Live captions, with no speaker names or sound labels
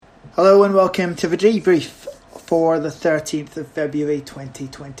Hello and welcome to the debrief for the 13th of February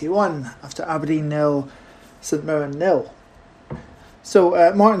 2021 after Aberdeen 0, St Mirren 0.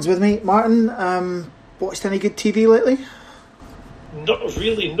 So Martin's with me. Martin, watched any good TV lately? Not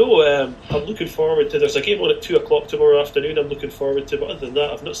really, no. I'm looking forward to... There's a game on at 2 o'clock tomorrow afternoon I'm looking forward to, but other than that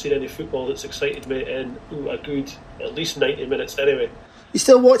I've not seen any football that's excited me in a good at least 90 minutes anyway. You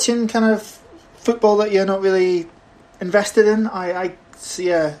still watching kind of football that you're not really invested in? It's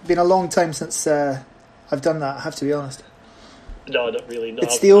been a long time since I've done that, I have to be honest. No, not really. No,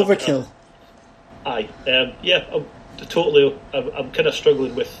 it's the overkill. I'm kind of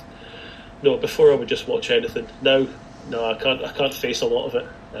struggling with... No, before I would just watch anything. Now, no, I can't face a lot of it.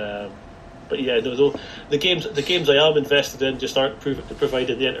 But yeah, the games I am invested in just aren't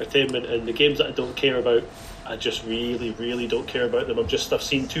providing the entertainment, and the games that I don't care about, I just really don't care about them. I've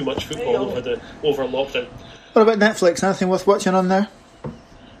seen too much football over lockdown. What about Netflix? Anything worth watching on there?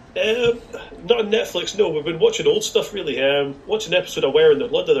 Not on Netflix, no. We've been watching old stuff, really. Watched an episode of Where in the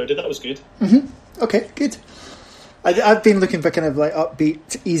Blood the other day. That was good. Mm-hmm. Okay, good. I've been looking for kind of like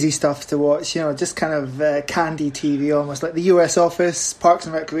upbeat, easy stuff to watch. You know, just kind of candy TV almost, like the US Office, Parks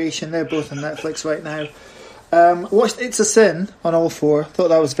and Recreation. They're both on Netflix right now. Watched It's a Sin on all four. Thought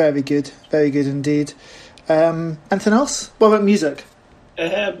that was very good indeed. Anything else? What about music?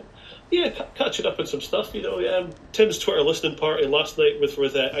 Catching up on some stuff. Tim's Twitter listening party last night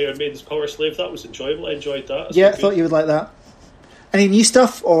with Iron Maiden's Power Slave. That was enjoyable. I enjoyed that. I thought you would like that. Any new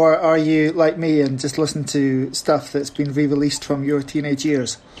stuff, or are you like me and just listen to stuff that's been re-released from your teenage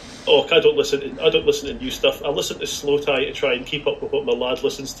years? Oh, I don't listen to new stuff. I listen to Slow Tie to try and keep up with what my lad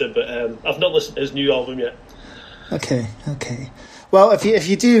listens to, but I've not listened to his new album yet. Okay. Well, if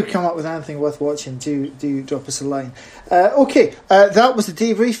you do come up with anything worth watching, do drop us a line. That was the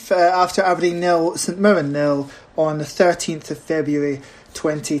debrief after Aberdeen 0, St Mirren 0 on the 13th of February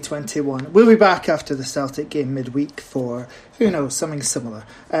 2021. We'll be back after the Celtic game midweek for, who knows, something similar.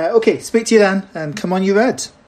 Speak to you then, and come on you Reds.